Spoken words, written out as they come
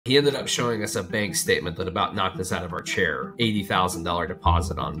He ended up showing us a bank statement that about knocked us out of our chair. $80,000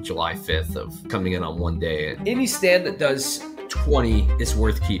 deposit on July 5th of coming in on one day. Any stand that does 20 is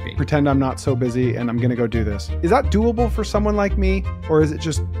worth keeping. Pretend I'm not so busy and I'm going to go do this. Is that doable for someone like me? Or is it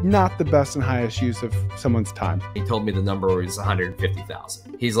just not the best and highest use of someone's time? He told me the number was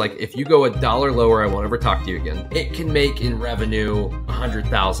 150,000. He's like, if you go $1 lower, I won't ever talk to you again. It can make in revenue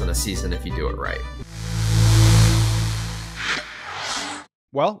 100,000 a season if you do it right.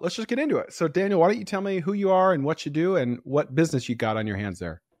 Well, let's just get into it. So Daniel, why don't you tell me who you are and what you do and what business you got on your hands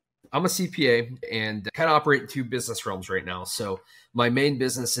there? I'm a CPA and kind of operate in two business realms right now. So my main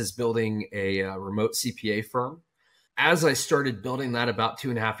business is building a remote CPA firm. As I started building that about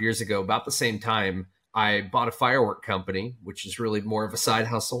 2.5 years ago, about the same time, I bought a firework company, which is really more of a side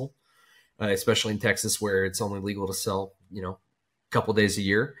hustle, especially in Texas where it's only legal to sell, a couple days a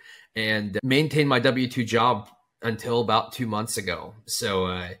year, and maintained my W-2 job until about 2 months ago. So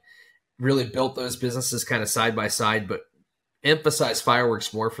I really built those businesses kind of side by side, but emphasized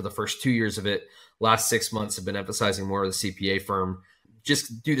fireworks more for the first 2 years of it. Last 6 months have been emphasizing more of the CPA firm,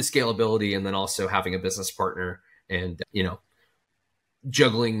 just due to scalability and then also having a business partner and,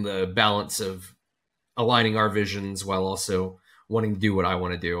 juggling the balance of aligning our visions while also wanting to do what I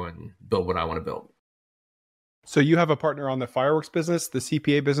want to do and build what I want to build. So you have a partner on the fireworks business, the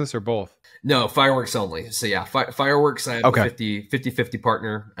CPA business, or both? No, fireworks only. So yeah, fireworks, I have a 50-50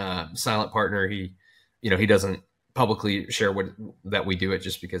 partner, silent partner. He doesn't publicly share that we do it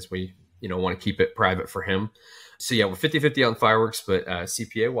just because we, want to keep it private for him. So yeah, we're 50-50 on fireworks, but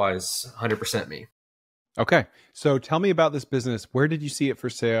CPA wise, 100% me. Okay. So tell me about this business. Where did you see it for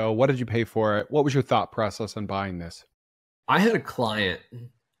sale? What did you pay for it? What was your thought process on buying this? I had a client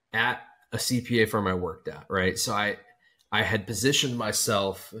at a CPA firm I worked at, right? So I had positioned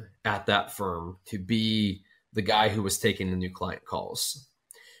myself at that firm to be the guy who was taking the new client calls.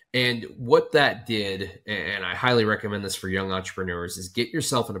 And what that did, and I highly recommend this for young entrepreneurs, is get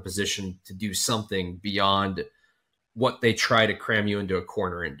yourself in a position to do something beyond what they try to cram you into a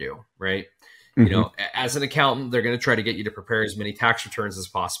corner and do, right? Mm-hmm. As an accountant, they're going to try to get you to prepare as many tax returns as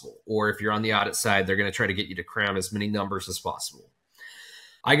possible. Or if you're on the audit side, they're going to try to get you to cram as many numbers as possible.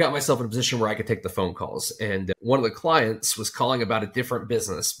 I got myself in a position where I could take the phone calls. And one of the clients was calling about a different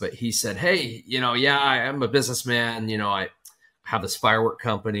business, but he said, hey, I'm a businessman. I have this firework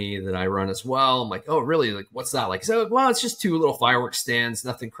company that I run as well. I'm like, oh, really? Like, what's that like? So, well, it's just 2 little firework stands,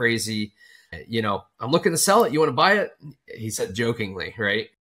 nothing crazy. I'm looking to sell it. You want to buy it? He said jokingly, right?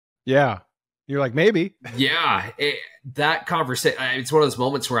 Yeah. You're like, maybe. Yeah. That conversation, it's one of those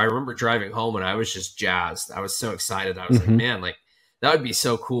moments where I remember driving home and I was just jazzed. I was so excited. I was like, man, like that would be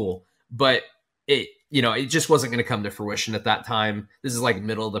so cool. But it just wasn't going to come to fruition at that time. This is like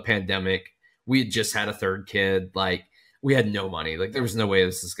middle of the pandemic. We had just had a third kid. Like we had no money. Like there was no way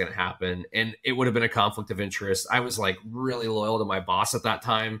this is going to happen. And it would have been a conflict of interest. I was like really loyal to my boss at that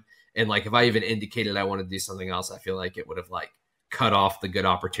time. And like, if I even indicated I wanted to do something else, I feel like it would have like cut off the good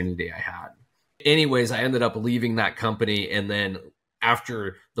opportunity I had. Anyways, I ended up leaving that company. And then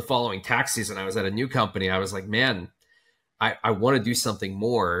after the following tax season, I was at a new company. I was like, man, I want to do something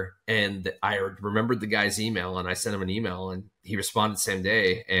more. And I remembered the guy's email and I sent him an email and he responded the same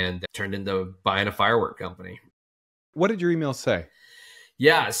day and turned into buying a firework company. What did your email say?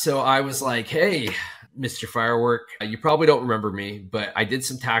 Yeah. So I was like, hey, Mr. Firework, you probably don't remember me, but I did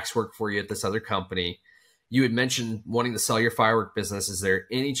some tax work for you at this other company. You had mentioned wanting to sell your firework business. Is there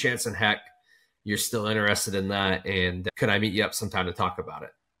any chance in heck you're still interested in that? And could I meet you up sometime to talk about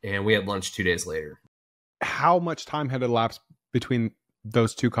it? And we had lunch 2 days later. How much time had elapsed between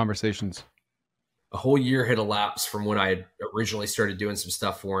those two conversations? A whole year had elapsed from when I had originally started doing some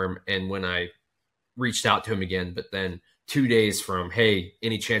stuff for him and when I reached out to him again. But then 2 days from, hey,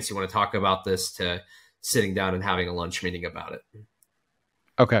 any chance you want to talk about this, to sitting down and having a lunch meeting about it.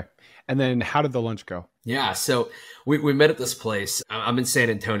 Okay. And then how did the lunch go? Yeah. So we met at this place. I'm in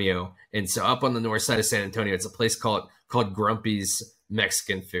San Antonio. And so up on the north side of San Antonio, it's a place called Grumpy's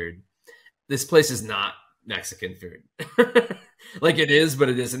Mexican Food. This place is not Mexican food. Like it is, but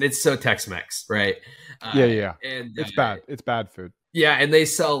it isn't. It's so Tex-Mex, right? Yeah. And it's bad. It's bad food. Yeah. And they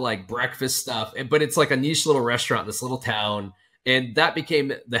sell like breakfast stuff, but it's like a niche little restaurant in this little town. And that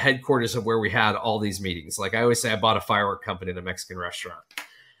became the headquarters of where we had all these meetings. Like I always say, I bought a firework company in a Mexican restaurant.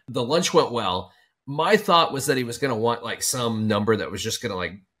 The lunch went well. My thought was that he was going to want like some number that was just going to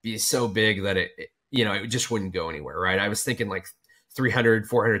like be so big that it just wouldn't go anywhere. Right. I was thinking like 300,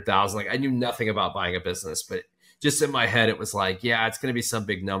 400,000. Like I knew nothing about buying a business, but just in my head, it was like, yeah, it's going to be some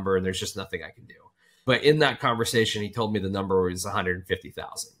big number and there's just nothing I can do. But in that conversation, he told me the number was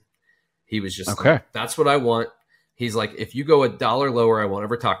 150,000. He was just okay. Like, that's what I want. He's like, if you go $1 lower, I won't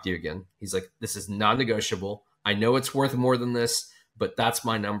ever talk to you again. He's like, this is non-negotiable. I know it's worth more than this, but that's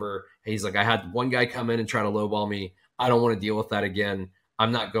my number. He's like, I had one guy come in and try to lowball me. I don't want to deal with that again.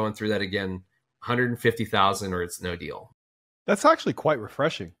 I'm not going through that again. 150,000 or it's no deal. That's actually quite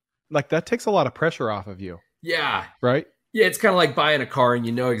refreshing. Like that takes a lot of pressure off of you. Yeah. Right? Yeah. It's kind of like buying a car and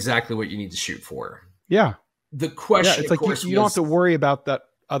you know exactly what you need to shoot for. Yeah. The question, yeah, it's like you don't have to worry about that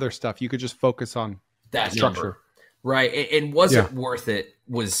other stuff. You could just focus on that structure. Number. Right. And was it worth it?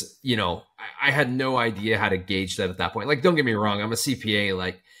 Was, you know, I had no idea how to gauge that at that point. Like, don't get me wrong. I'm a CPA.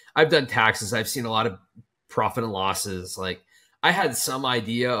 Like, I've done taxes. I've seen a lot of profit and losses. Like, I had some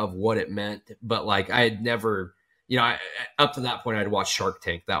idea of what it meant, but like, I had never, you know, up to that point, I'd watched Shark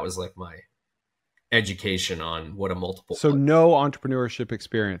Tank. That was like my education on what a multiple. So no entrepreneurship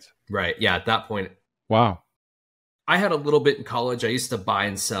experience. Right. Yeah. At that point. Wow. I had a little bit in college. I used to buy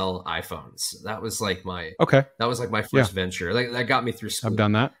and sell iPhones. That was like my first venture. That got me through school. I've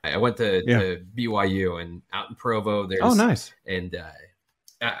done that. I went to BYU, and out in Provo, there's nice. And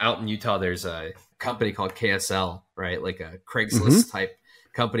out in Utah, there's a company called KSL, right? Like a Craigslist type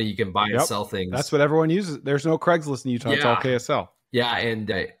company. You can buy and sell things. That's what everyone uses. There's no Craigslist in Utah. It's all KSL. Yeah,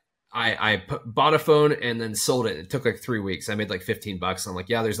 and I bought a phone and then sold it. It took like 3 weeks. I made like $15. I'm like,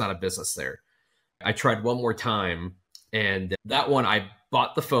 yeah, there's not a business there. I tried one more time, and that one I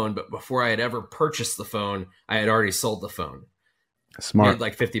bought the phone, but before I had ever purchased the phone, I had already sold the phone. Smart. Made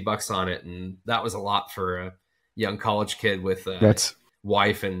like $50 on it, and that was a lot for a young college kid with a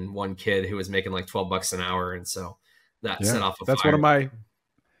wife and one kid who was making like $12 an hour, and so that set off a fire.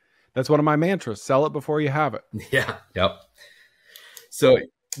 That's one of my mantras. Sell it before you have it. Yeah. Yep. So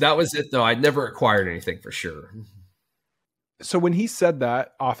that was it, though. I'd never acquired anything for sure. So when he said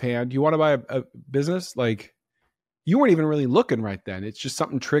that offhand, you want to buy a business? Like, you weren't even really looking right then. It's just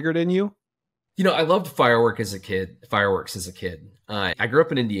something triggered in you. You know, I loved fireworks as a kid. I grew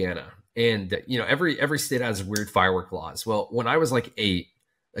up in Indiana, and you know, every state has weird firework laws. Well, when I was like 8,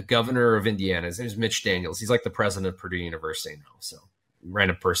 the governor of Indiana, his name is Mitch Daniels. He's like the president of Purdue University now. So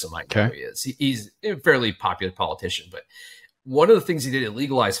random person might know who he is. He's a fairly popular politician, but one of the things he did, it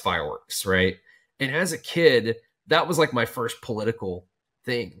legalized fireworks, right? And as a kid, that was like my first political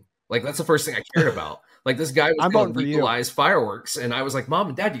thing. Like, that's the first thing I cared about. Like, this guy was going to legalize fireworks. And I was like, Mom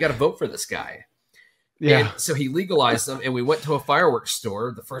and Dad, you got to vote for this guy. Yeah. And so he legalized them. And we went to a fireworks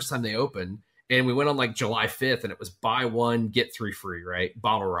store the first time they opened. And we went on like July 5th. And it was buy one, get 3 free, right?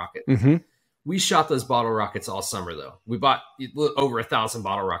 Bottle rocket. Mm-hmm. We shot those bottle rockets all summer, though. We bought over 1,000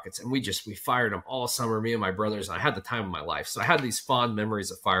 bottle rockets. And we fired them all summer, me and my brothers. And I had the time of my life. So I had these fond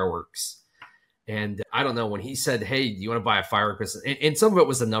memories of fireworks. And I don't know, when he said, hey, do you want to buy a firework business? And some of it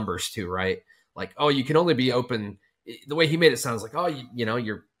was the numbers too, right? Like, oh, you can only be open. The way he made it sounds like, oh, you know,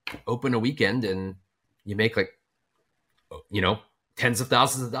 you're open a weekend and you make like, you know, tens of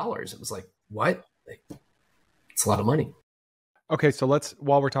thousands of dollars. It was like, what? Like, it's a lot of money. Okay. So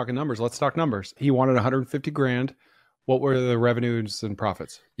while we're talking numbers, let's talk numbers. He wanted 150 grand. What were the revenues and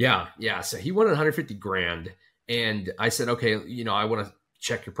profits? Yeah. So he wanted 150 grand. And I said, okay, you know, I want to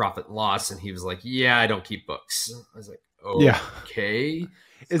check your profit and loss. And he was like, yeah, I don't keep books. I was like, oh, yeah. Okay.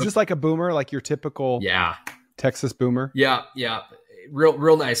 Is this like a boomer, like your typical Texas boomer? Yeah.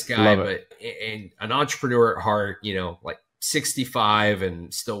 Real nice guy, and an entrepreneur at heart, you know, like 65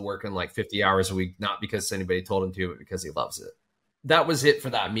 and still working like 50 hours a week, not because anybody told him to, but because he loves it. That was it for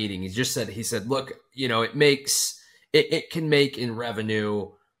that meeting. He said, look, you know, it can make in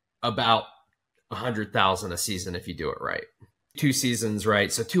revenue about 100,000 a season if you do it right. 2 seasons,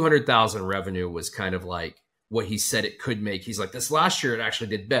 right? So 200,000 revenue was kind of like what he said it could make. He's like, this last year it actually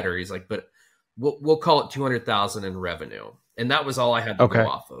did better. He's like, but we'll call it 200,000 in revenue. And that was all I had to go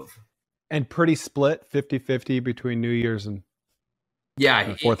off of. And pretty split 50-50 between New Year's and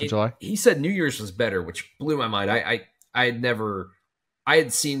 4th of July. He said New Year's was better, which blew my mind. I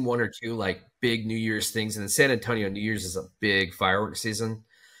had seen 1 or 2 like big New Year's things. And in San Antonio, New Year's is a big fireworks season.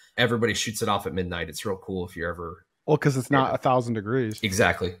 Everybody shoots it off at midnight. It's real cool if you're ever... Well, because it's not 1,000 degrees.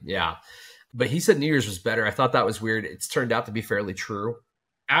 Exactly. Yeah. But he said New Year's was better. I thought that was weird. It's turned out to be fairly true.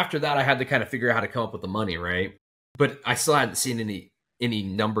 After that, I had to kind of figure out how to come up with the money, right? But I still hadn't seen any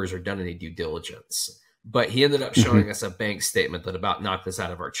numbers or done any due diligence. But he ended up showing us a bank statement that about knocked us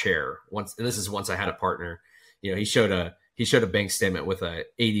out of our chair. Once, and this is once I had a partner. You know, he showed a bank statement with a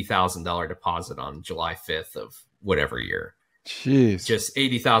 $80,000 deposit on July 5th of whatever year. Jeez. Just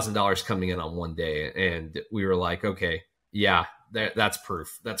 $80,000 coming in on one day. And we were like, okay, yeah, that's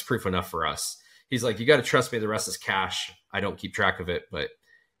proof. That's proof enough for us. He's like, you got to trust me. The rest is cash. I don't keep track of it, but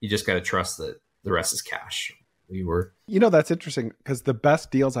you just got to trust that the rest is cash. You know, that's interesting because the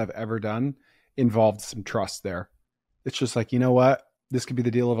best deals I've ever done involved some trust there. It's just like, you know what? This could be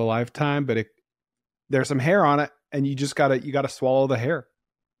the deal of a lifetime, but there's some hair on it, and you gotta swallow the hair,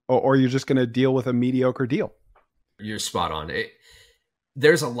 or you're just gonna deal with a mediocre deal. You're spot on.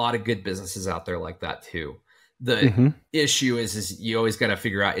 There's a lot of good businesses out there like that too. The issue is you always got to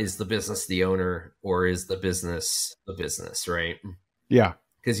figure out, is the business the owner or is the business, right? Yeah.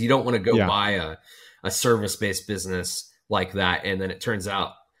 Because you don't want to go buy a service-based business like that, and then it turns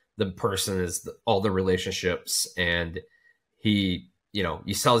out the person is all the relationships, and he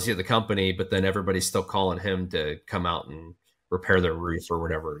sells you the company, but then everybody's still calling him to come out and repair their roof or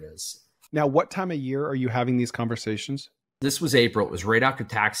whatever it is. Now, what time of year are you having these conversations? This was April. It was right after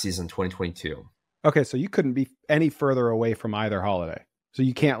tax season 2022. Okay, so you couldn't be any further away from either holiday. So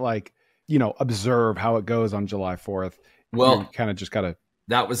you can't observe how it goes on July 4th. Well, you kind of just got to.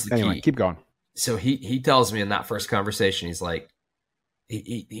 That was the key. Keep going. So he tells me in that first conversation, he's like,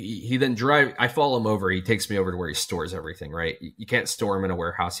 he then I follow him over. He takes me over to where he stores everything, right? You can't store them in a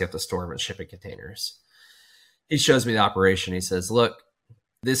warehouse. You have to store them in shipping containers. He shows me the operation. He says, look,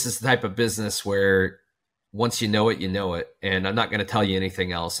 this is the type of business where once you know it, and I'm not going to tell you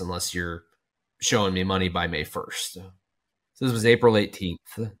anything else unless you're showing me money by May 1st. So this was April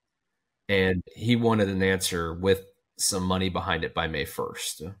 18th, and he wanted an answer with some money behind it by May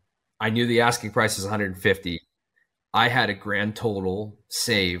 1st. I knew the asking price was 150. I had a grand total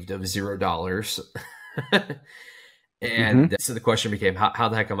saved of $0. And so the question became, how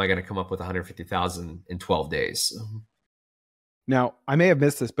the heck am I going to come up with 150,000 in 12 days? Now, I may have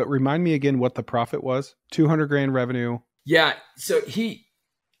missed this, but remind me again what the profit was. 200 grand revenue. Yeah. So he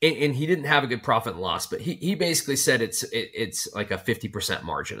didn't have a good profit and loss, but he basically said it's like a 50%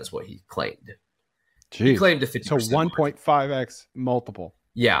 margin is what he claimed. Jeez. He claimed a 50%. So 1.5x multiple.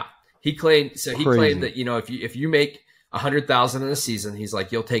 Yeah. He claimed that, if you make 100,000 in a season, he's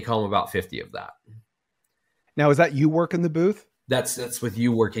like, you'll take home about 50 of that. Now, is that you working the booth? That's with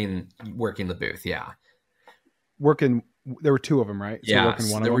you working the booth. Yeah. There were two of them, right? So yeah.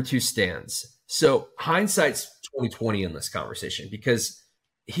 There were two stands. So hindsight's 2020 in this conversation, because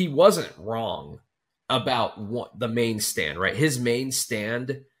he wasn't wrong about the main stand, right? His main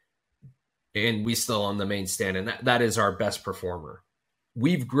stand, and we still on the main stand, and that is our best performer.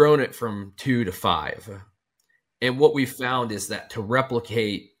 We've grown it from 2 to 5. And what we found is that to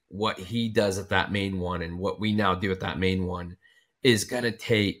replicate what he does at that main one and what we now do at that main one is going to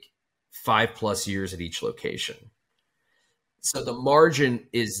take 5+ years at each location. So the margin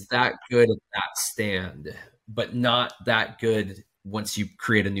is that good at that stand, but not that good once you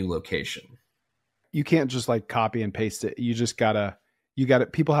create a new location. You can't just copy and paste it. You just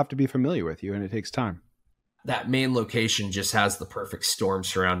people have to be familiar with you, and it takes time. That main location just has the perfect storm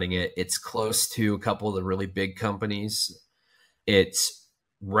surrounding it. It's close to a couple of the really big companies. It's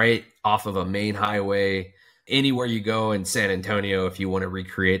right off of a main highway. Anywhere you go in San Antonio, if you want to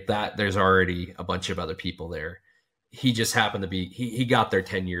recreate that, there's already a bunch of other people there. He just happened to be, he got there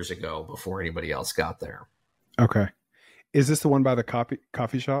 10 years ago before anybody else got there. Okay. Is this the one by the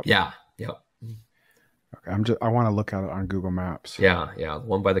coffee shop? Yeah. Yep. Okay. I want to look at it on Google Maps. Yeah. Yeah. The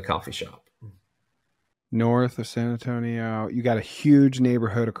one by the coffee shop. North of San Antonio. You got a huge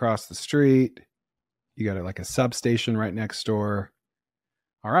neighborhood across the street. You got a substation right next door.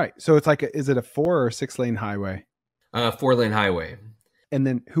 All right. So it's is it a 4 or 6 lane highway? 4-lane highway. And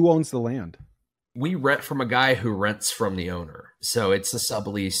then who owns the land? We rent from a guy who rents from the owner. So it's a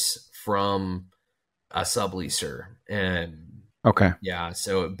sublease from a subleaser. And okay. Yeah.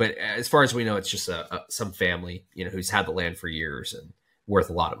 So, but as far as we know, it's just some family, who's had the land for years and worth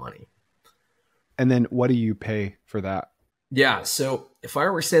a lot of money. And then what do you pay for that? Yeah. So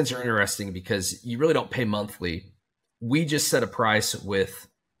fireworks stands are interesting because you really don't pay monthly. We just set a price with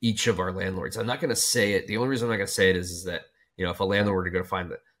each of our landlords. I'm not going to say it. The only reason I'm not going to say it is that, if a landlord were to go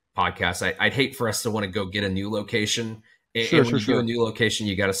find the podcast, I'd hate for us to want to go get a new location. And when you do a new location,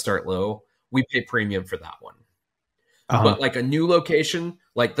 you got to start low. We pay premium for that one. But a new location,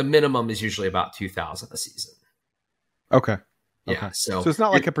 the minimum is usually about 2,000 a season. Okay. Yeah. Okay. So it's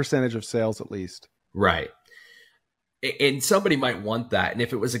not a percentage of sales, at least. Right. And somebody might want that. And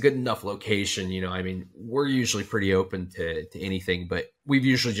if it was a good enough location, we're usually pretty open to anything, but we've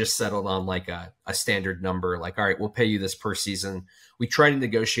usually just settled on a standard number. All right, we'll pay you this per season. We try to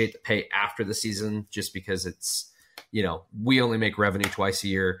negotiate the pay after the season just because it's, we only make revenue twice a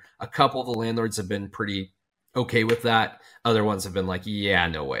year. A couple of the landlords have been pretty okay with that. Other ones have been like, yeah,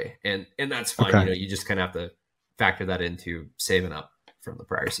 no way. And that's fine. Okay. You just kind of have to factor that into saving up from the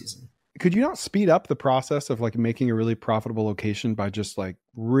prior season. Could you not speed up the process of making a really profitable location by just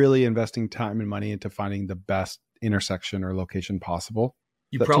really investing time and money into finding the best intersection or location possible?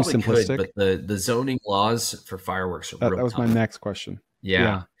 You Is that too probably could, simplistic? but the zoning laws for fireworks are That real was my tough. next question.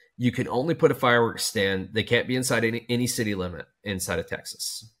 Yeah. You can only put a fireworks stand. They can't be inside any city limit inside of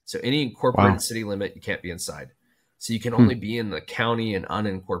Texas. So any Wow. incorporated city limit, you can't be inside. So you can Hmm. only be in the county and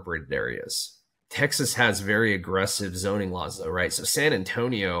unincorporated areas. Texas has very aggressive zoning laws though, right? So San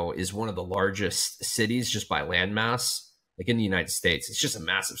Antonio is one of the largest cities just by land mass, like in the United States. It's just a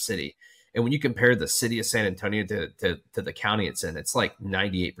massive city. And when you compare the city of San Antonio to the county it's in, it's like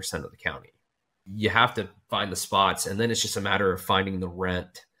 98% of the county. You have to find the spots, and then it's just a matter of finding the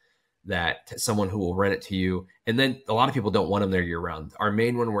rent that someone who will rent it to you. And then a lot of people don't want them there year round. Our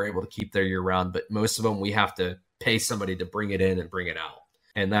main one, we're able to keep there year round, but most of them we have to pay somebody to bring it in and bring it out.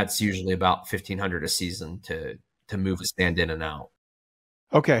 And that's usually about $1,500 a season to move a stand in and out.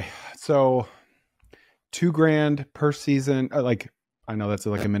 Okay. So $2,000 per season. Like, I know that's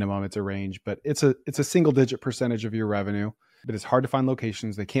like a minimum, it's a range, but it's a single digit percentage of your revenue, but it's hard to find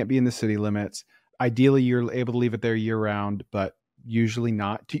locations. They can't be in the city limits. Ideally, you're able to leave it there year round, but usually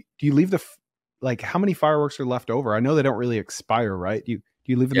not. Do you leave like how many fireworks are left over? I know they don't really expire, right? Do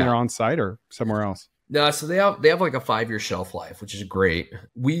you leave them Yeah. there on site or somewhere else? No, so they have like a 5-year shelf life, which is great.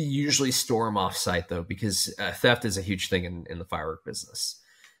 We usually store them off site though, because theft is a huge thing in the firework business.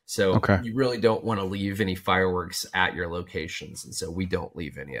 So Okay. you really don't want to leave any fireworks at your locations. And so we don't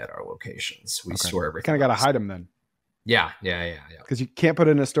leave any at our locations. We store everything. Kind of got to hide them then. Yeah. Because you can't put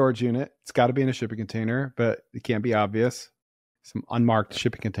it in a storage unit. It's got to be in a shipping container, but it can't be obvious. Some unmarked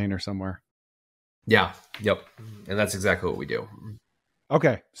shipping container somewhere. Yeah. Yep. And that's exactly what we do.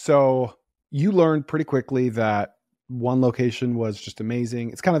 Okay. So you learned pretty quickly that one location was just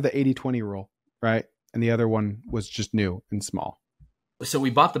amazing. It's kind of the 80-20 rule, right? And the other one was just new and small. So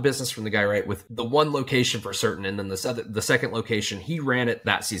we bought the business from the guy, right, with the one location for certain, and then the second location, he ran it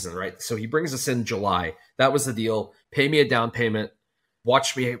that season, right? So he brings us in July. That was the deal. Pay me a down payment,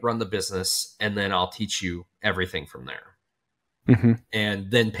 watch me run the business, and then I'll teach you everything from there. Mm-hmm. And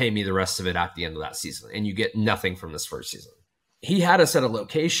then pay me the rest of it at the end of that season. And you get nothing from this first season. He had us at a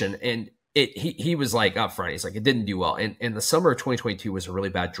location, and he was like up front, he's like, it didn't do well. And the summer of 2022 was a really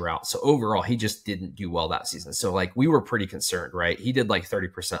bad drought. So overall, he just didn't do well that season. So like we were pretty concerned, right? He did like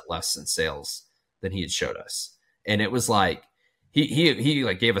 30% less in sales than he had showed us. And it was like, he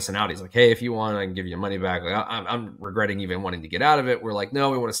like gave us an out. He's like, hey, if you want, I can give you your money back. Like, I'm regretting even wanting to get out of it. We're like,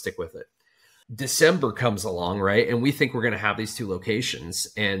 no, we want to stick with it. December comes along, right? And we think we're going to have these two locations,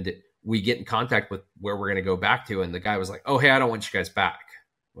 and we get in contact with where we're going to go back to. And the guy was like, oh, hey, I don't want you guys back.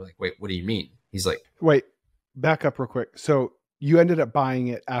 We're like, wait, what do you mean? He's like, wait, back up real quick. So you ended up buying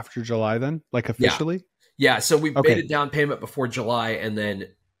it after July then, like officially? Yeah. So we made a down payment before July, and then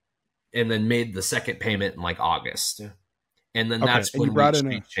made the second payment in like August. And then that's when we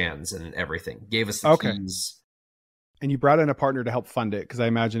exchanged hands and everything. Gave us the keys. And you brought in a partner to help fund it, because I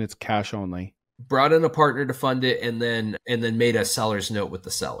imagine it's cash only. Brought in a partner to fund it, and then made a seller's note with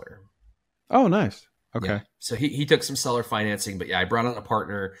the seller. Oh, nice. Okay. Yeah. So he took some seller financing, but yeah, I brought on a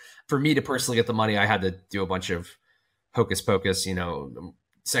partner. For me to personally get the money, I had to do a bunch of hocus pocus,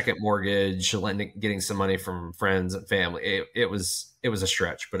 second mortgage, getting some money from friends and family. It was a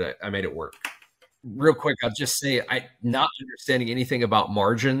stretch, but I made it work. Real quick, I'll just say, not understanding anything about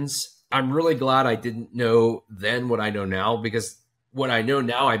margins, I'm really glad I didn't know then what I know now, because what I know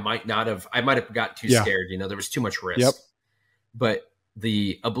now, I might have got too scared. There was too much risk. Yep. But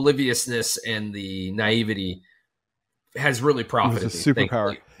the obliviousness and the naivety has really profited. It's a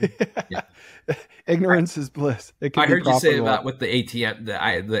superpower. Yeah. Ignorance is bliss. I heard you say that with the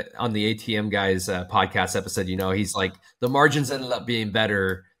ATM, on the ATM guy's podcast episode. He's like, the margins ended up being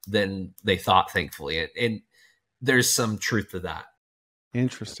better than they thought, thankfully, and there's some truth to that.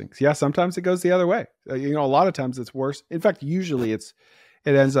 Interesting. Yeah, sometimes it goes the other way. A lot of times it's worse. In fact, usually it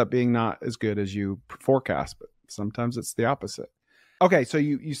ends up being not as good as you forecast, but sometimes it's the opposite. Okay, so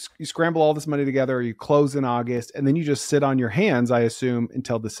you scramble all this money together, you close in August, and then you just sit on your hands, I assume,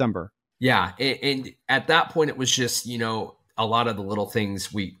 until December. Yeah, and at that point, it was just, a lot of the little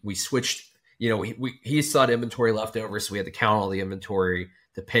things we switched. He saw inventory left over, so we had to count all the inventory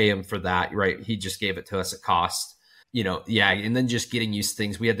to pay him for that, right? He just gave it to us at cost. And then just getting used to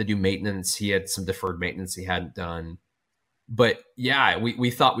things. We had to do maintenance. He had some deferred maintenance he hadn't done. But yeah,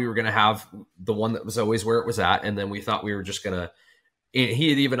 we thought we were going to have the one that was always where it was at. And then we thought we were just going to, he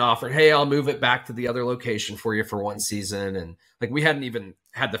had even offered, hey, I'll move it back to the other location for you for one season. And like, we hadn't even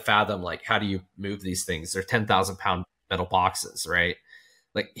had to fathom, like, how do you move these things? They're 10,000 pound metal boxes, right?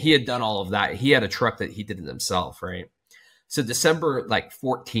 Like, he had done all of that. He had a truck that he did it himself, right? So December,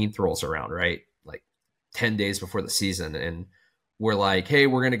 14th rolls around, right? 10 days before the season. And we're like, hey,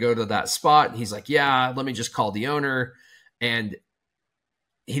 we're going to go to that spot. And he's like, yeah, let me just call the owner. And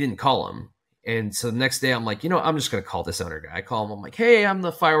he didn't call him. And so the next day I'm like, I'm just going to call this owner guy. I call him. I'm like, hey, I'm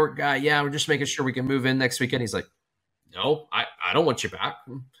the firework guy. Yeah, we're just making sure we can move in next weekend. He's like, no, I don't want you back.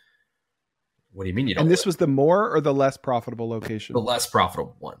 What do you mean you don't? And this was the more or the less profitable location? The less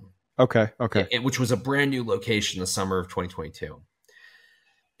profitable one. Okay. Which was a brand new location the summer of 2022.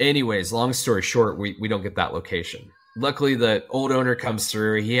 Anyways, long story short, we don't get that location. Luckily, the old owner comes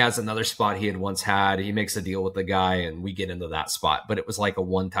through. He has another spot he had once had. He makes a deal with the guy, and we get into that spot. But it was like a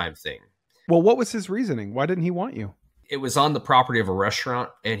one-time thing. Well, what was his reasoning? Why didn't he want you? It was on the property of a restaurant,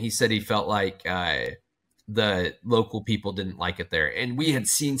 and he said he felt like the local people didn't like it there. And we had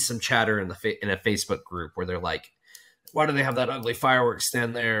seen some chatter in a Facebook group where they're like, why do they have that ugly fireworks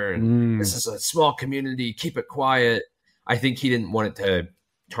stand there? And this is a small community. Keep it quiet. I think he didn't want it to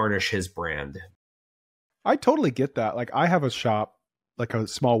tarnish his brand. I totally get that. Like, I have a shop, like a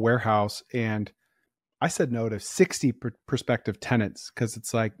small warehouse, and I said no to 60 prospective tenants because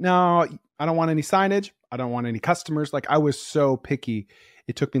it's like, no, I don't want any signage. I don't want any customers. Like, I was so picky.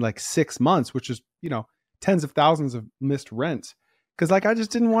 It took me like 6 months, which is, tens of thousands of missed rents. Cause like, I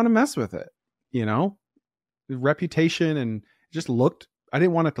just didn't want to mess with it, the reputation, and just I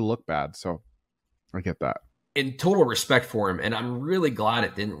didn't want it to look bad. So I get that. In total respect for him. And I'm really glad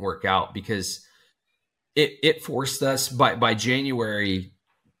it didn't work out because it forced us by January,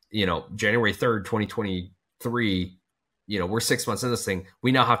 January 3rd, 2023, we're 6 months in this thing.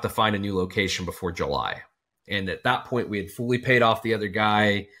 We now have to find a new location before July. And at that point we had fully paid off the other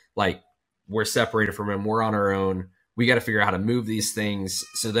guy. Like, we're separated from him. We're on our own. We got to figure out how to move these things.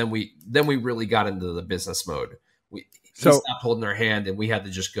 So then we really got into the business mode. He stopped holding our hand, and we had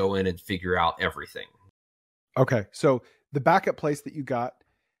to just go in and figure out everything. Okay. So the backup place that you got,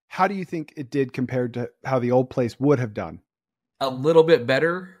 how do you think it did compared to how the old place would have done? A little bit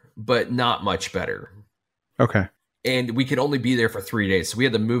better, but not much better. Okay. And we could only be there for 3 days. So we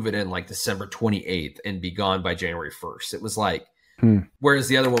had to move it in like December 28th and be gone by January 1st. It was like, whereas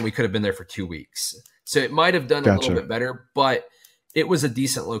the other one, we could have been there for 2 weeks. So it might have done a little bit better, but it was a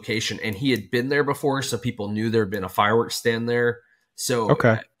decent location, and he had been there before. So people knew there had been a fireworks stand there. So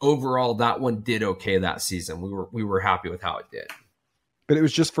overall, that one did okay that season. We were happy with how it did. But it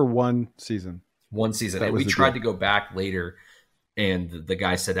was just for one season. And we tried to go back later, and the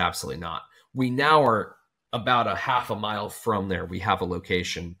guy said absolutely not. We now are about a half a mile from there. We have a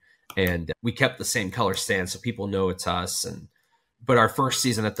location, and we kept the same color stand so people know it's us. But our first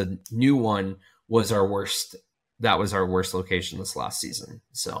season at the new one was our worst. That was our worst location this last season.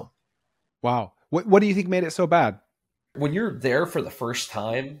 So, wow. What do you think made it so bad? When you're there for the first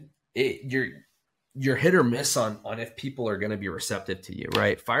time, you're hit or miss on if people are going to be receptive to you,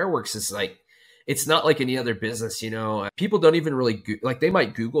 right? Fireworks is like, it's not like any other business, people don't even really they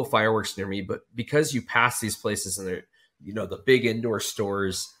might Google fireworks near me, but because you pass these places and they're, the big indoor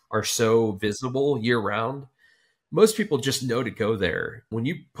stores are so visible year round, most people just know to go there. When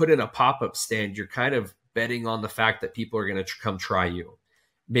you put in a pop-up stand, you're kind of betting on the fact that people are going to come try you.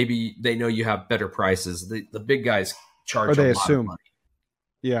 Maybe they know you have better prices. The big guys charge a lot of money.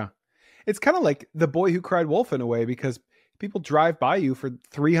 Yeah. It's kind of like The Boy Who Cried Wolf in a way, because people drive by you for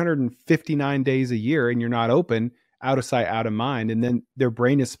 359 days a year and you're not open, out of sight, out of mind. And then their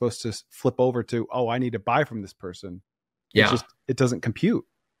brain is supposed to flip over to, oh, I need to buy from this person. Yeah. It doesn't compute.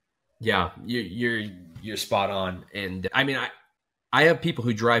 Yeah, you're spot on. And I mean, I have people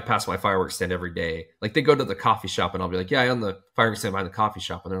who drive past my fireworks stand every day. Like, they go to the coffee shop, and I'll be like, yeah, I own the fireworks stand behind the coffee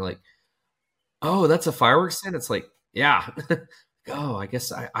shop. And they're like, oh, that's a fireworks stand? It's like, yeah. Oh, I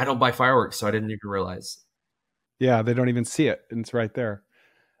guess I don't buy fireworks, so I didn't even realize. Yeah, they don't even see it, and it's right there.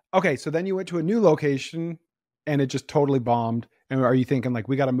 Okay, so then you went to a new location, and it just totally bombed. And are you thinking, like,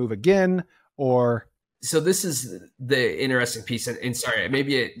 we got to move again, or... So this is the interesting piece. And sorry,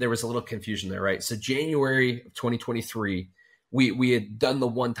 maybe there was a little confusion there, right? So January of 2023, we had done the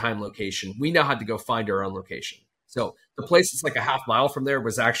one-time location. We now had to go find our own location. So the place that's like a half mile from there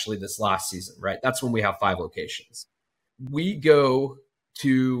was actually this last season, right? That's when we have 5 locations. We go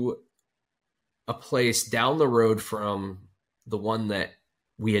to a place down the road from the one that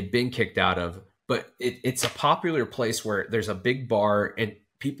we had been kicked out of, but it's a popular place where there's a big bar and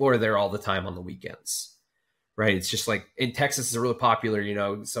people are there all the time on the weekends, right? It's just like, in Texas, it's really popular,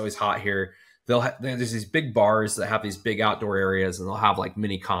 it's always hot here. There's these big bars that have these big outdoor areas, and they'll have like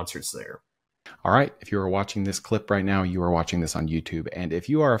mini concerts there. All right. If you are watching this clip right now, you are watching this on YouTube. And if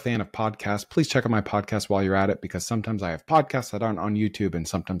you are a fan of podcasts, please check out my podcast while you're at it, because sometimes I have podcasts that aren't on YouTube and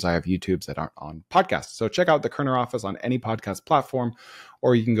sometimes I have YouTubes that aren't on podcasts. So check out the Kerner Office on any podcast platform,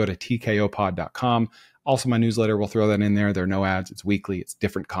 or you can go to tkopod.com. Also, my newsletter, we'll throw that in there. There are no ads. It's weekly. It's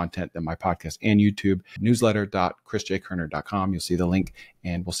different content than my podcast and YouTube. Newsletter.chrisjkerner.com. You'll see the link,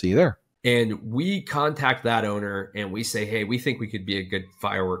 and we'll see you there. And we contact that owner and we say, hey, we think we could be a good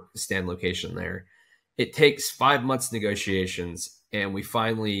firework stand location there. It takes 5 months negotiations, and they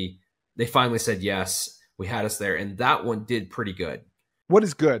finally said yes. We had us there, and that one did pretty good. What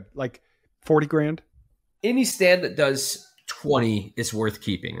is good? Like 40 grand? Any stand that does 20 is worth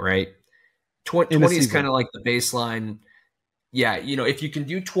keeping, right? 20 is kind of like the baseline. Yeah, if you can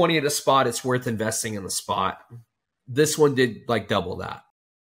do 20 at a spot, it's worth investing in the spot. This one did like double that.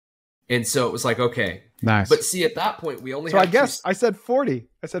 And so it was like, okay. Nice. But see, at that point, we only have I guess I said 40.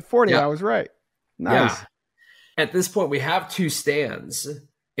 I said 40. Yeah. I was right. Nice. Yeah. At this point, we have 2 stands,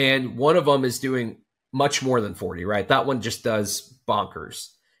 and one of them is doing much more than 40, right? That one just does bonkers.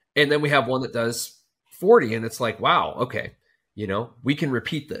 And then we have one that does 40, and it's like, wow, okay. We can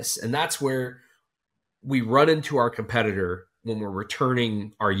repeat this. And that's where we run into our competitor when we're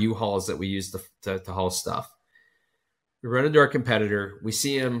returning our U-Hauls that we use to haul stuff. We run into our competitor. We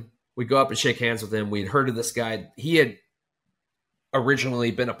see him. We go up and shake hands with him. We'd heard of this guy. He had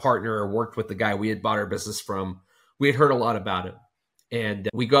originally been a partner or worked with the guy we had bought our business from. We had heard a lot about him. And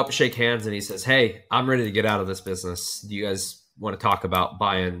we go up and shake hands, and he says, hey, I'm ready to get out of this business. Do you guys want to talk about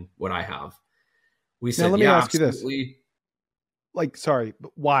buying what I have? We said, now, let me ask absolutely. You this. Like, sorry,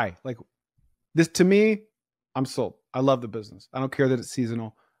 but why? Like, this, to me, I'm sold. I love the business. I don't care that it's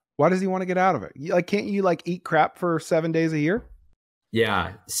seasonal. Why does he want to get out of it? Can't you eat crap for 7 days a year?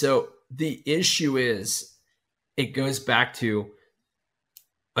 Yeah. So the issue is, it goes back to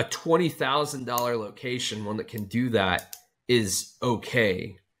a $20,000 location. One that can do that is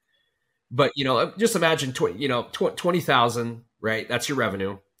okay. But, just imagine, 20,000, right? That's your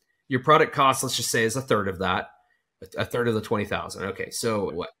revenue. Your product cost, let's just say, is a third of that. A third of the 20,000. Okay.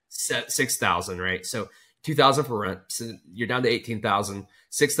 So what? 6,000, right? So 2,000 for rent. So you're down to 18,000,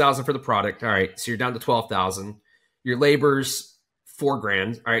 6,000 for the product. All right. So you're down to 12,000. Your labor's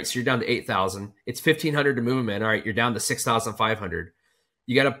 $4,000. All right. So you're down to 8,000. It's 1,500 to move them in. All right. You're down to 6,500.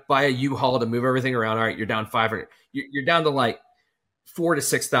 You got to buy a U-Haul to move everything around. All right. You're down 500. You're down to like $4,000 to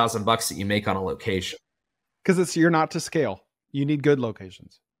 $6,000 that you make on a location. Because you're not to scale. You need good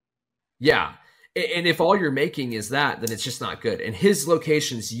locations. Yeah. And if all you're making is that, then it's just not good. And his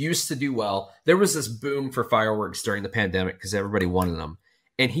locations used to do well. There was this boom for fireworks during the pandemic because everybody wanted them.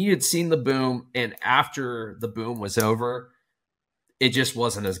 And he had seen the boom. And after the boom was over, it just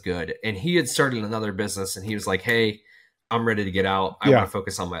wasn't as good. And he had started another business, and he was like, hey, I'm ready to get out. I want to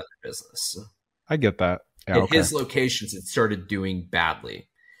focus on my other business. I get that. Yeah, and his locations had started doing badly.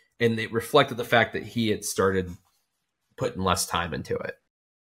 And it reflected the fact that he had started putting less time into it.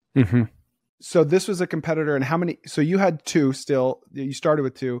 Mm-hmm. So this was a competitor, and how many? So you had 2 still. You started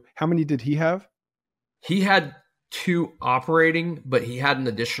with 2. How many did he have? He had 2 operating, but he had an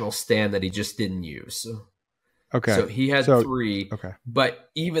additional stand that he just didn't use. Okay. So he had 3. Okay. But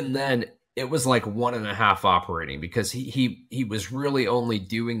even then, it was like 1.5 operating, because he was really only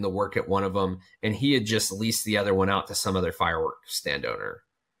doing the work at one of them, and he had just leased the other one out to some other firework stand owner.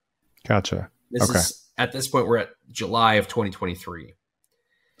 Gotcha. At this point, we're at July of 2023.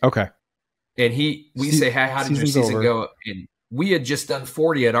 Okay. And we say, hey, how did your season go? And we had just done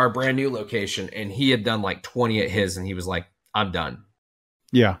 40 at our brand new location, and he had done like 20 at his, and he was like, I'm done.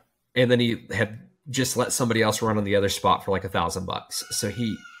 Yeah. And then he had just let somebody else run on the other spot for like $1,000. So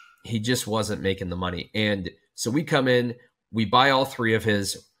he just wasn't making the money. And so we come in, we buy all 3 of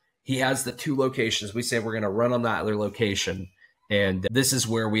his. He has the 2 locations. We say we're going to run on that other location. And this is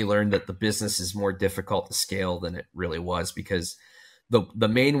where we learned that the business is more difficult to scale than it really was, because the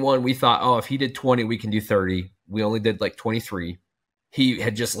main one, we thought, oh, if he did 20, we can do 30. We only did like 23. He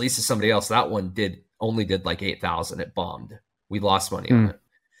had just leased to somebody else. That one only did like 8,000. It bombed. We lost money on it.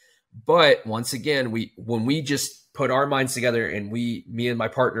 But once again, when we just put our minds together, and me and my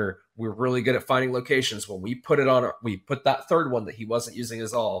partner, we're really good at finding locations. When we put we put that third one that he wasn't using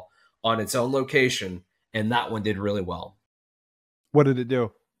his all on its own location, and that one did really well. What did it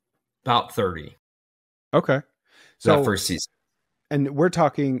do? About 30. Okay. So that first season. And we're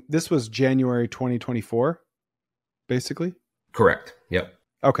talking, this was January 2024, basically? Correct. Yep.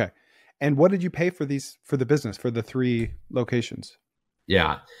 Okay. And what did you pay for the business, for the 3 locations?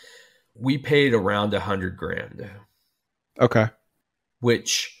 Yeah. We paid around $100,000. Okay.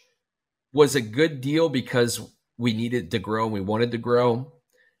 Which was a good deal because we needed to grow and we wanted to grow.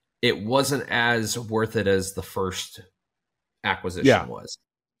 it wasn't as worth it as the first acquisition was.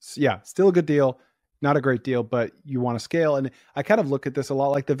 Yeah, still a good deal. Not a great deal, but you want to scale. And I kind of look at this a lot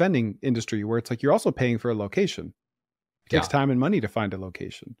like the vending industry, where it's like you're also paying for a location. It takes time and money to find a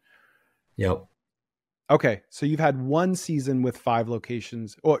location. Yep. Okay, so you've had one season with 5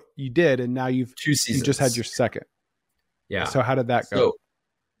 locations, or you did, and now 2 seasons. You just had your second. Yeah. So how did that go?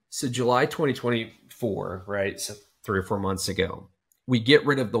 So July 2024, right? So 3 or 4 months ago, we get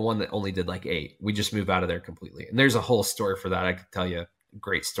rid of the one that only did like 8. We just move out of there completely. And there's a whole story for that. I could tell you a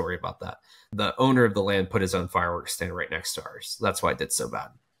great story about that. The owner of the land put his own fireworks stand right next to ours. That's why it did so bad.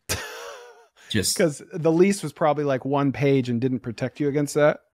 Just because the lease was probably like 1 page and didn't protect you against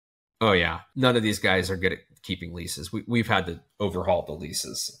that. Oh yeah. None of these guys are good at keeping leases. We've had to overhaul the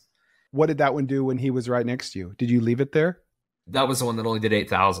leases. What did that one do when he was right next to you? Did you leave it there? That was the one that only did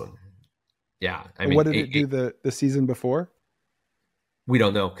 8,000. Yeah. I mean, what did it do the season before? We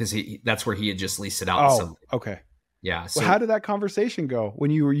don't know, because that's where he had just leased it out. Oh, okay. Yeah. So well, how did that conversation go when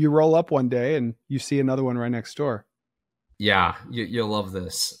you roll up one day and you see another one right next door? Yeah, you'll love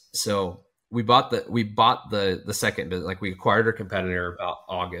this. So we bought the second business. Like, we acquired our competitor about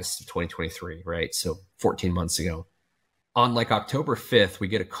August of 2023, right? So 14 months ago. On like October 5th, we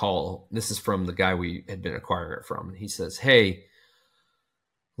get a call. This is from the guy we had been acquiring it from. And he says, "Hey,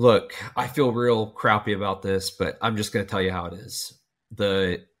 look, I feel real crappy about this, but I'm just going to tell you how it is.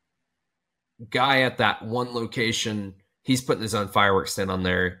 The guy at that one location, he's putting his own fireworks stand on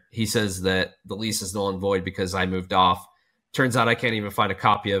there. He says that the lease is null and void because I moved off. Turns out I can't even find a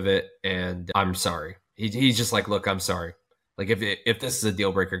copy of it, and I'm sorry." He's just like, "Look, I'm sorry. Like, if this is a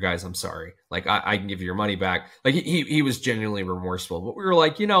deal breaker, guys, I'm sorry. Like, I can give you your money back." Like, he was genuinely remorseful. But we were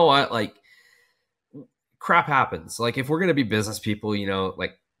like, you know what? Like, crap happens. Like, if we're going to be business people, you know,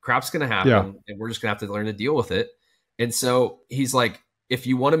 like, crap's going to happen, and we're just going to have to learn to deal with it. And so he's like, if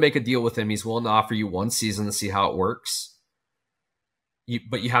you want to make a deal with him, he's willing to offer you 1 season to see how it works.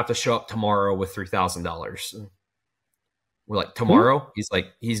 But you have to show up tomorrow with $3,000. We're like, tomorrow? He's like,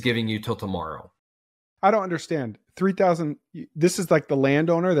 he's giving you till tomorrow. I don't understand. 3,000. This is like the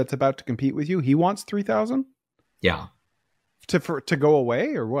landowner that's about to compete with you. He wants 3,000. Yeah. To go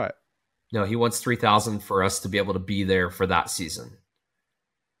away, or what? No, he wants 3,000 for us to be able to be there for that season.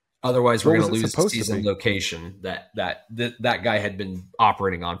 Otherwise, we're going to lose the season location that guy had been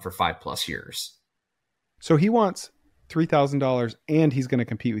operating on for 5+ years. So he wants $3,000, and he's going to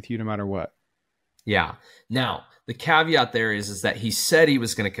compete with you no matter what. Yeah. Now, the caveat there is that he said he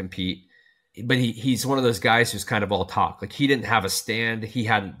was going to compete, but he's one of those guys who's kind of all talk. Like, he didn't have a stand. He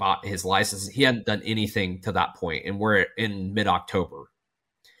hadn't bought his license. He hadn't done anything to that point, and we're in mid-October.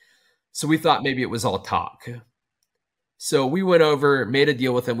 So we thought maybe it was all talk. So we went over, made a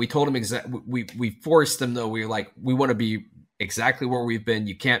deal with him. We told him we forced him, though. We were like, we want to be exactly where we've been.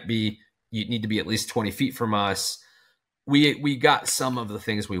 You need to be at least 20 feet from us. We got some of the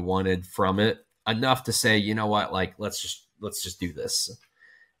things we wanted from it, enough to say, you know what, like, let's just do this.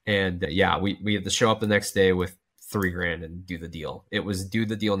 And yeah, we had to show up the next day with $3,000 and do the deal. It was do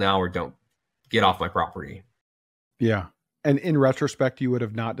the deal now or don't get off my property. Yeah. And in retrospect, you would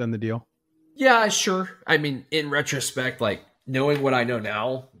have not done the deal? Yeah, sure. I mean, in retrospect, like, knowing what I know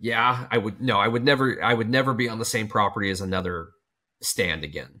now, yeah, I would never be on the same property as another stand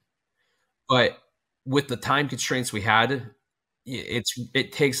again. But with the time constraints we had,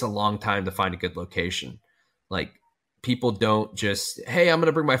 it takes a long time to find a good location. Like, people don't just, hey, I'm going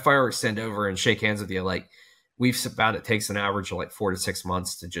to bring my fireworks stand over and shake hands with you. Like, we've found it takes an average of like 4 to 6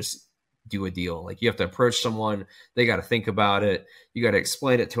 months to just do a deal. Like, you have to approach someone. They got to think about it. You got to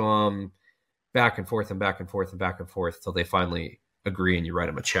explain it to them back and forth and back and forth and back and forth till they finally agree and you write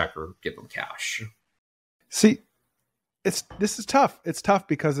them a check or give them cash. See, this is tough. It's tough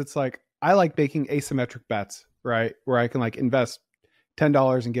because it's like, I like making asymmetric bets, right? Where I can like invest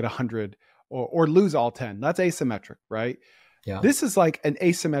 $10 and get 100 or lose all 10. That's asymmetric, right? Yeah. This is like an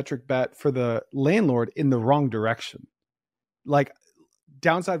asymmetric bet for the landlord in the wrong direction. Like,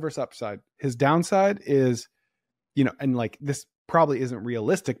 downside versus upside. His downside is, you know, and like, this probably isn't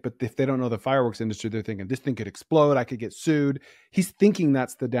realistic, but if they don't know the fireworks industry, they're thinking this thing could explode. I could get sued. He's thinking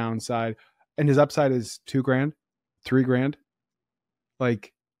that's the downside. And his upside is $2,000, $3,000.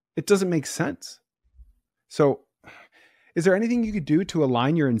 Like, it doesn't make sense. So is there anything you could do to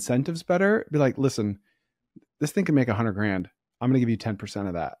align your incentives better? Be like, listen, this thing can make $100,000. I'm going to give you 10%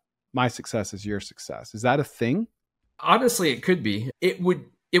 of that. My success is your success. Is that a thing? Honestly, it could be. It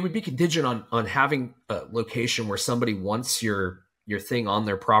would be contingent on having a location where somebody wants your thing on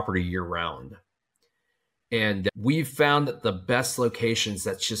their property year round. And we've found that the best locations,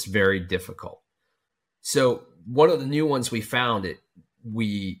 that's just very difficult. So one of the new ones we found,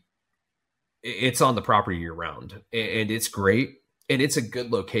 we it's on the property year round, and it's great, and it's a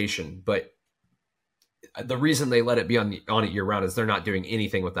good location. But the reason they let it be on it year round is they're not doing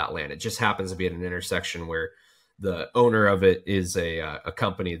anything with that land. It just happens to be at an intersection where the owner of it is a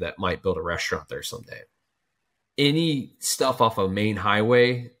company that might build a restaurant there someday. Any stuff off a main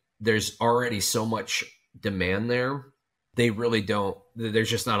highway, there's already so much demand there. They really don't. There's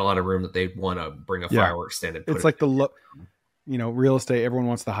just not a lot of room that they want to bring a fireworks stand and put it's like real estate. Everyone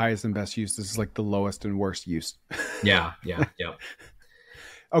wants the highest and best use. This is like the lowest and worst use. Yeah.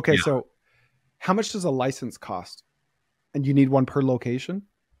 Okay, so how much does a license cost? And you need one per location?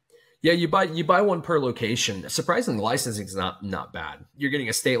 Yeah, you buy one per location. Surprisingly, licensing is not bad. You're getting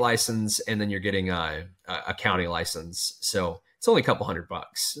a state license, and then you're getting a county license. So it's only a couple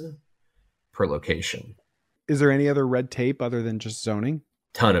 $100 per location. Is there any other red tape other than just zoning?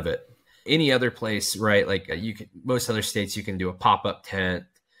 Ton of it. Any other place, right? Like most other states, you can do a pop-up tent,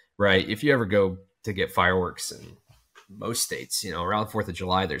 right? If you ever go to get fireworks in most states, around 4th of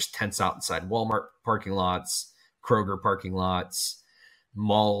July, there's tents outside Walmart parking lots, Kroger parking lots,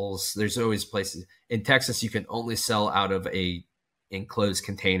 malls. There's always places. In Texas, you can only sell out of a enclosed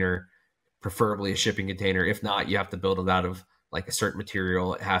container, preferably a shipping container. If not, you have to build it out of like a certain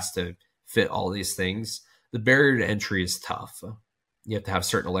material. It has to fit all these things. The barrier to entry is tough. You have to have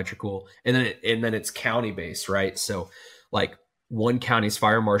certain electrical, and then it's county based, right? So like one county's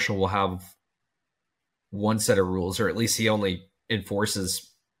fire marshal will have one set of rules, or at least he only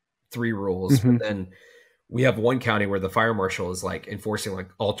enforces 3 rules. Mm-hmm. But then we have one county where the fire marshal is like enforcing like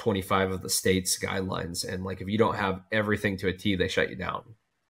all 25 of the state's guidelines. And like, if you don't have everything to a T, they shut you down.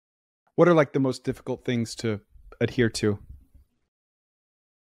 What are like the most difficult things to adhere to?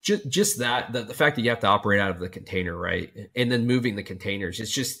 Just that, the fact that you have to operate out of the container, right? And then moving the containers,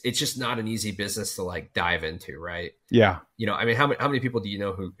 it's just not an easy business to like dive into, right? Yeah. I mean, how many people do you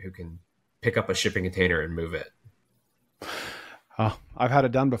know who can pick up a shipping container and move it? Oh, I've had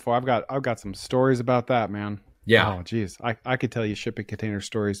it done before. I've got some stories about that, man. Yeah. Oh, geez. I could tell you shipping container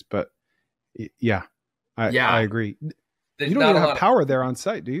stories, but yeah, I agree. You don't even have power there on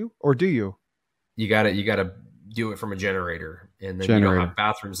site, do you? Or do you? You gotta do it from a generator, and then you don't have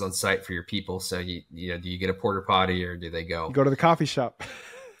bathrooms on site for your people. So do you get a porta potty, or do they go? You go to the coffee shop.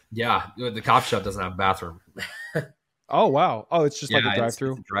 Yeah, the coffee shop doesn't have a bathroom. Oh wow! Oh, it's just like a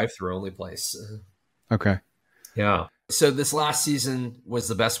drive-through. It's a drive-through only place. Okay. Yeah. So this last season was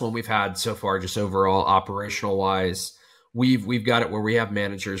the best one we've had so far, just overall operational wise. We've got it where we have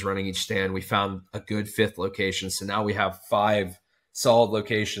managers running each stand. We found a good 5th location, so now we have 5 solid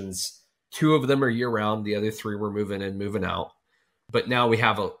locations. 2 of them are year round. The other 3 we're moving in, moving out. But now we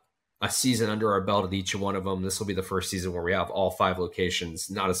have a season under our belt at each one of them. This will be the first season where we have all 5 locations,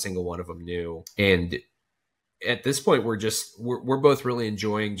 not a single one of them new. And at this point, we're both really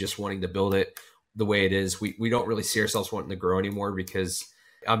enjoying just wanting to build it the way it is. We don't really see ourselves wanting to grow anymore, because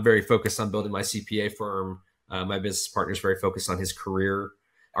I'm very focused on building my CPA firm. My business partner is very focused on his career.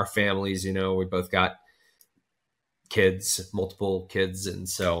 Our families, we both got kids, multiple kids. And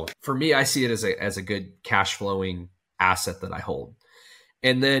so for me, I see it as a good cash flowing asset that I hold.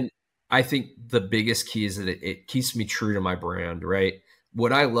 And then I think the biggest key is that it keeps me true to my brand, right?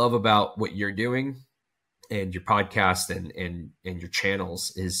 What I love about what you're doing and your podcast and your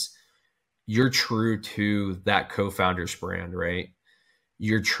channels is you're true to that co-founder's brand, right?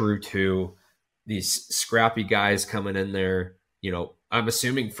 You're true to these scrappy guys coming in there, I'm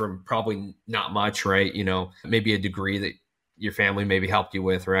assuming from probably not much, right? Maybe a degree that your family maybe helped you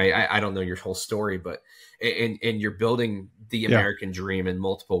with, right? I don't know your whole story, but, and you're building the American dream in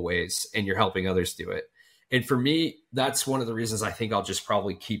multiple ways, and you're helping others do it. And for me, that's one of the reasons I think I'll just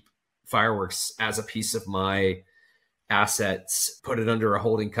probably keep fireworks as a piece of my assets, put it under a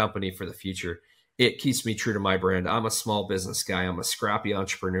holding company for the future. It keeps me true to my brand. I'm a small business guy. I'm a scrappy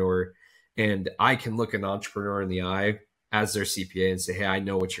entrepreneur, and I can look an entrepreneur in the eye as their CPA and say, hey, I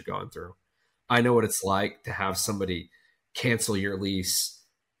know what you're going through. I know what it's like to have somebody cancel your lease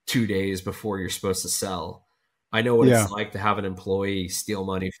 2 days before you're supposed to sell. I know what it's like to have an employee steal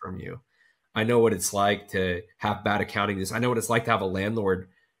money from you. I know what it's like to have bad accounting. I know what it's like to have a landlord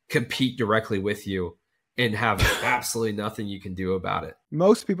compete directly with you and have absolutely nothing you can do about it.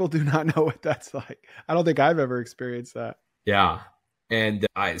 Most people do not know what that's like. I don't think I've ever experienced that. Yeah. And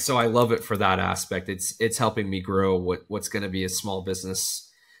so I love it for that aspect. It's helping me grow what's going to be a small business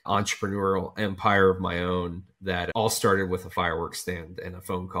entrepreneurial empire of my own that all started with a fireworks stand and a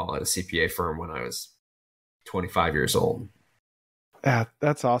phone call at a CPA firm when I was 25 years old. Yeah,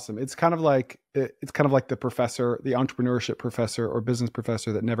 that's awesome. It's kind of like the professor, the entrepreneurship professor or business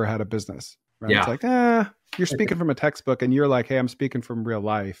professor that never had a business. right? It's Yeah. like, you're speaking from a textbook and you're like, hey, I'm speaking from real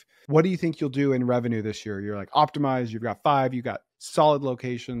life. What do you think you'll do in revenue this year? You're like optimized, you've got 5, you got solid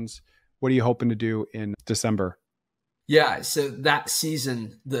locations. What are you hoping to do in December? Yeah. So that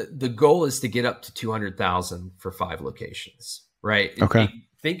season, the goal is to get up to 200,000 for 5 locations, right? Okay.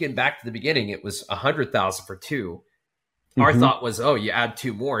 Thinking back to the beginning, it was 100,000 for 2. Our Mm-hmm. thought was, oh, you add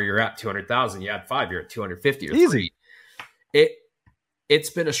 2 more, you're at 200,000. You add 5, you're at 250 or 3. Easy. It's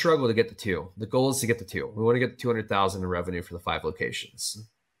been a struggle to get to 2. The goal is to get to 2. We want to get to 200,000 in revenue for the 5 locations.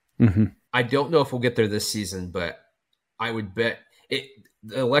 Mm-hmm. I don't know if we'll get there this season, but I would bet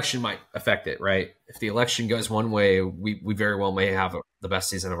the election might affect it, right? If the election goes one way, we very well may have the best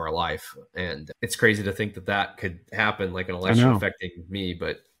season of our life. And it's crazy to think that could happen, like an election affecting me,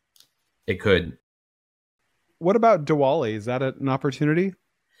 but it could. What about Diwali? Is that an opportunity?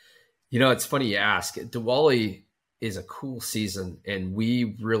 It's funny you ask. Diwali is a cool season, and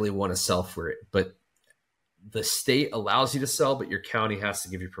we really want to sell for it. But the state allows you to sell, but your county has to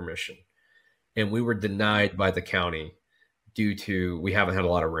give you permission. And we were denied by the county due to, we haven't had a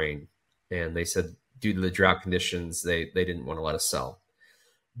lot of rain. And they said due to the drought conditions, they didn't want to let us sell.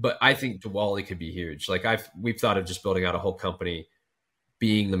 But I think Diwali could be huge. Like we've thought of just building out a whole company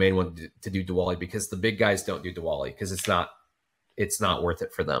being the main one to do Diwali, because the big guys don't do Diwali because it's not worth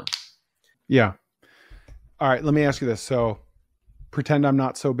it for them. Yeah. All right. Let me ask you this. So pretend I'm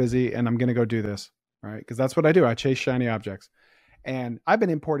not so busy and I'm going to go do this. Right. Because that's what I do. I chase shiny objects. And I've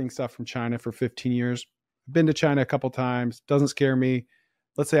been importing stuff from China for 15 years. Been to China a couple times. Doesn't scare me.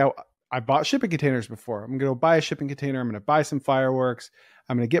 Let's say I bought shipping containers before. I'm going to go buy a shipping container. I'm going to buy some fireworks.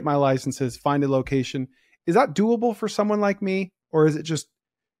 I'm going to get my licenses, find a location. Is that doable for someone like me? Or is it just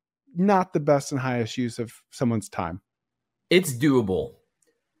not the best and highest use of someone's time? It's doable.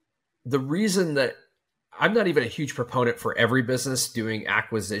 The reason that I'm not even a huge proponent for every business doing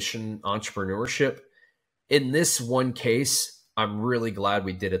acquisition entrepreneurship, in this one case, I'm really glad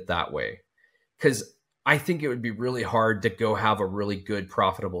we did it that way, because I think it would be really hard to go have a really good,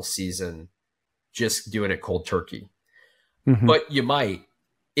 profitable season just doing it cold turkey. Mm-hmm. But you might,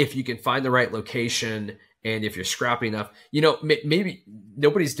 if you can find the right location and if you're scrappy enough. Maybe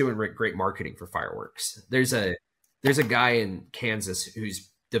nobody's doing great marketing for fireworks. There's a guy in Kansas who's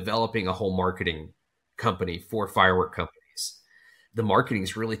developing a whole marketing company for firework companies. The marketing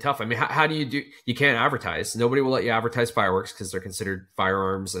is really tough. I mean, how do you can't advertise. Nobody will let you advertise fireworks because they're considered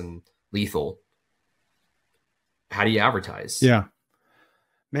firearms and lethal. How do you advertise? Yeah,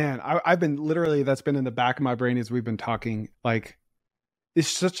 man, I've been literally, that's been in the back of my brain as we've been talking. Like, it's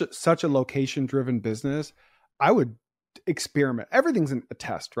such a location driven business. I would experiment. Everything's a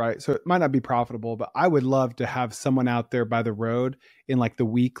test, right? So it might not be profitable, but I would love to have someone out there by the road in like the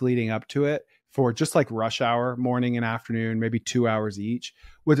week leading up to it for just like rush hour, morning and afternoon, maybe 2 hours each,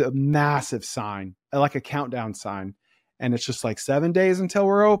 with a massive sign, like a countdown sign. And it's just like 7 days until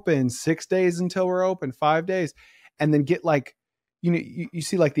we're open, 6 days until we're open, 5 days. And then get like, you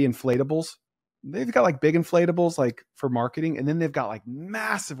see like the inflatables. They've got like big inflatables like for marketing. And then they've got like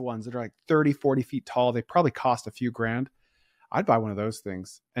massive ones that are like 30, 40 feet tall. They probably cost a few grand. I'd buy one of those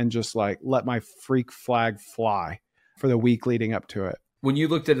things and just like let my freak flag fly for the week leading up to it. When you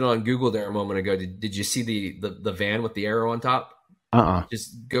looked at it on Google there a moment ago, did you see the van with the arrow on top?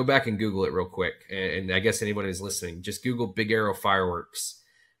 Just go back and Google it real quick. And I guess anyone who's listening, just Google Big Arrow Fireworks.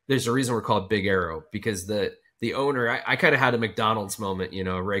 There's a reason we're called Big Arrow, because the owner, I kind of had a McDonald's moment,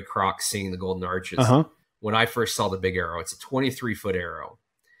 Ray Kroc singing the Golden Arches. When I first saw the Big Arrow, it's a 23-foot arrow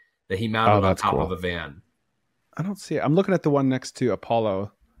that he mounted on top of a van. I don't see it. I'm looking at the one next to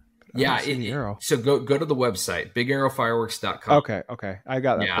Apollo. Yeah. So go to the website, bigarrowfireworks.com. Okay. I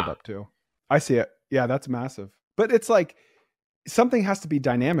got that pulled up too. I see it. Yeah, that's massive. But it's like something has to be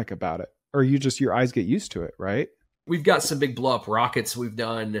dynamic about it, or your eyes get used to it, right? We've got some big blow up rockets we've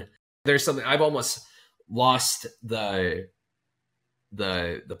done. There's something I've almost lost the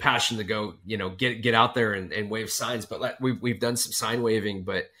passion to go, get out there and wave signs, but we've done some sign waving.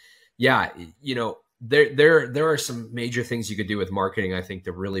 But yeah, there are some major things you could do with marketing, I think,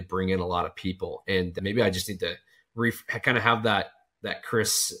 to really bring in a lot of people. And maybe I just need to kind of have that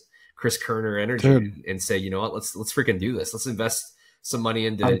Chris Kerner energy and say, you know what, let's freaking do this. Let's invest some money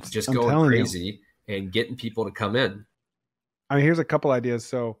into going crazy and getting people to come in. I mean, here's a couple ideas.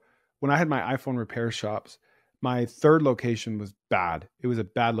 So when I had my iPhone repair shops, my third location was bad. It was a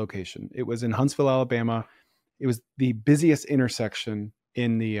bad location. It was in Huntsville, Alabama. It was the busiest intersection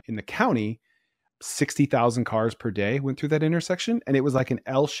in the county. 60,000 cars per day went through that intersection, and it was like an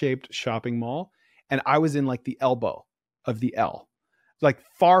L-shaped shopping mall. And I was in like the elbow of the L, like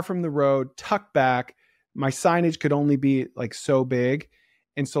far from the road, tucked back. My signage could only be like so big.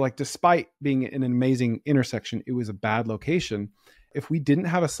 And so like, despite being in an amazing intersection, it was a bad location. If we didn't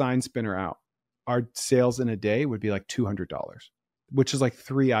have a sign spinner out, our sales in a day would be like $200, which is like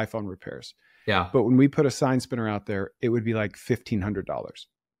 3 iPhone repairs. Yeah. But when we put a sign spinner out there, it would be like $1,500.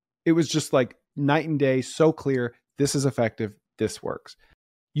 It was just like night and day, so clear. This is effective. This works.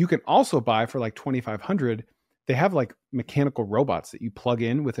 You can also buy for like $2,500. They have like mechanical robots that you plug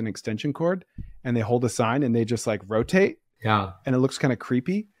in with an extension cord, and they hold a sign and they just like rotate. Yeah. And it looks kind of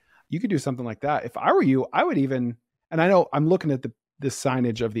creepy. You could do something like that. If I were you, I would even, and I know I'm looking at the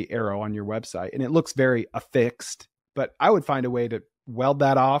signage of the arrow on your website and it looks very affixed, but I would find a way to weld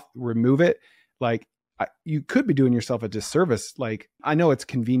that off, remove it. Like, you could be doing yourself a disservice. Like, I know it's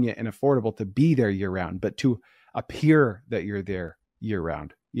convenient and affordable to be there year round, but to appear that you're there year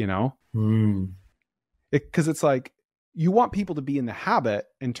round, you know? Because it's like, you want people to be in the habit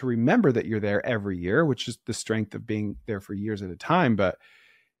and to remember that you're there every year, which is the strength of being there for years at a time. But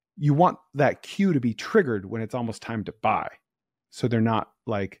you want that cue to be triggered when it's almost time to buy. So they're not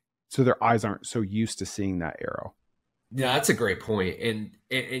like, so their eyes aren't so used to seeing that arrow. Yeah, that's a great point.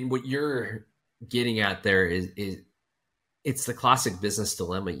 And what you're getting at there is it's the classic business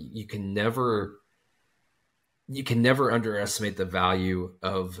dilemma. You can never underestimate the value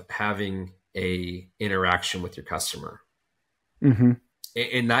of having a interaction with your customer. Mm-hmm.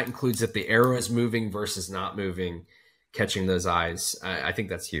 And that includes if the arrow is moving versus not moving, catching those eyes. I think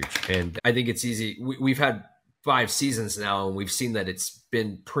that's huge. And I think it's easy. We've had 5 seasons now, and we've seen that it's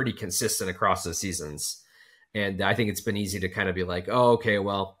been pretty consistent across the seasons. And I think it's been easy to kind of be like, oh, okay,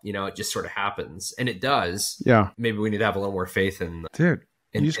 well, you know, it just sort of happens. And it does. Yeah. Maybe we need to have a little more faith in. Dude,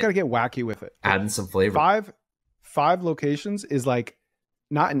 you just got to get wacky with it. Adding some flavor. Five locations is like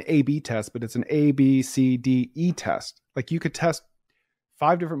not an A/B test, but it's an A, B, C, D, E test. Like, you could test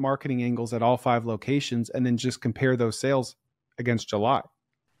 5 different marketing angles at all 5 locations and then just compare those sales against July.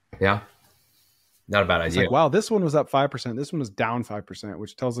 Yeah. Not a bad It's idea. like, wow, this one was up 5%. This one was down 5%,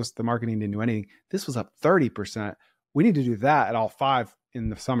 which tells us the marketing didn't do anything. This was up 30%. We need to do that at all 5 in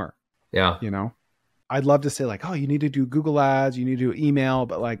the summer. Yeah. You know, I'd love to say like, oh, you need to do Google ads, you need to do email,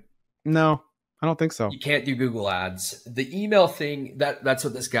 but like, no, I don't think so. You can't do Google ads. The email thing, that's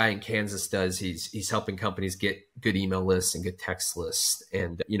what this guy in Kansas does. He's helping companies get good email lists and good text lists,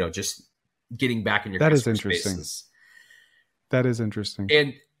 and, you know, just getting back in your That is customer interesting. spaces. That is interesting.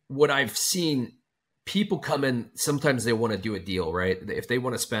 And what I've seen, people come in, sometimes they want to do a deal, right? If they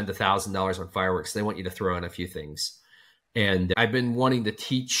want to spend $1,000 on fireworks, they want you to throw in a few things. And I've been wanting to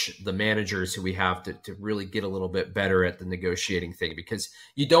teach the managers who we have to really get a little bit better at the negotiating thing, because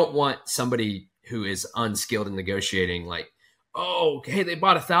you don't want somebody who is unskilled in negotiating, like, oh, hey, they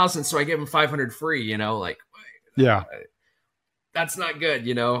bought 1,000, so I give them 500 free, you know, like, yeah, that's not good,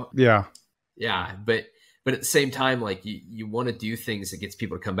 you know? Yeah. Yeah. But at the same time, like, you want to do things that gets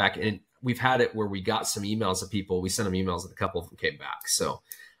people to come back. And we've had it where we got some emails of people, we sent them emails and a couple of them came back. So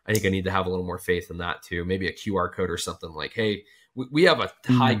I think I need to have a little more faith in that too. Maybe a QR code or something like, hey, we have a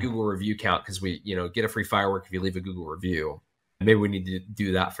high Google review count because we, you know, get a free firework if you leave a Google review. Maybe we need to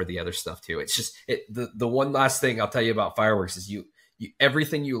do that for the other stuff too. It's just the one last thing I'll tell you about fireworks is you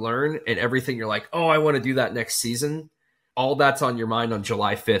everything you learn and everything you're like, oh, I want to do that next season. All that's on your mind on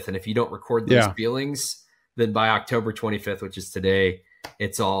July 5th. And if you don't record those feelings, then by October 25th, which is today,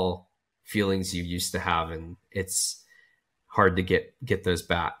 it's all feelings you used to have. And it's hard to get those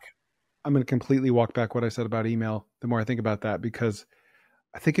back. I'm going to completely walk back what I said about email the more I think about that, because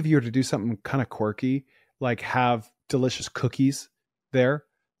I think if you were to do something kind of quirky, like have delicious cookies there,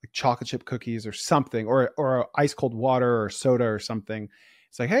 like chocolate chip cookies or something, or ice cold water or soda or something.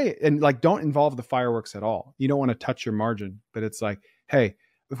 It's like, hey, and like, don't involve the fireworks at all. You don't want to touch your margin, but it's like, hey,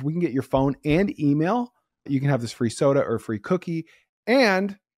 if we can get your phone and email, you can have this free soda or free cookie.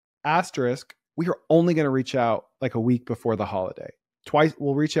 And asterisk, we are only going to reach out like a week before the holiday.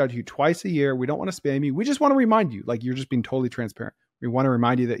 We'll reach out to you twice a year. We don't want to spam you. We just want to remind you, like, you're just being totally transparent. We want to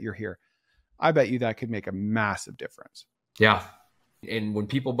remind you that you're here. I bet you that could make a massive difference. Yeah. And when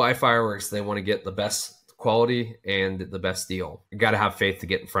people buy fireworks, they want to get the best quality and the best deal. You got to have faith to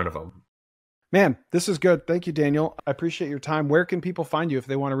get in front of them. Man, this is good. Thank you, Daniel. I appreciate your time. Where can people find you if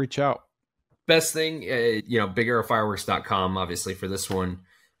they want to reach out? Best thing, bigarrowfireworks.com, obviously, for this one.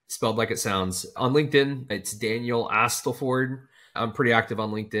 Spelled like it sounds. On LinkedIn, it's Daniel Astleford. I'm pretty active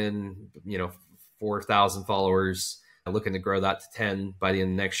on LinkedIn, 4,000 followers. I'm looking to grow that to 10 by the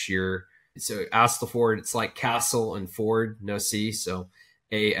end of next year. So Astleford, it's like Castle and Ford, no C. So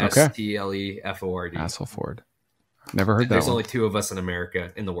Astleford. Astleford. Never heard that. There's only 2 of us in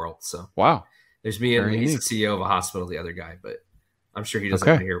America, in the world. So wow. There's me and Very he's unique. the CEO of a hospital, the other guy, but I'm sure he doesn't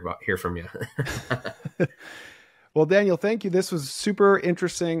want to hear from you. Well, Daniel, thank you. This was super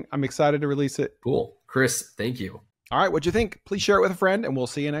interesting. I'm excited to release it. Cool. Chris, thank you. All right. What'd you think? Please share it with a friend, and we'll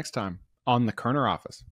see you next time on the Kerner Office.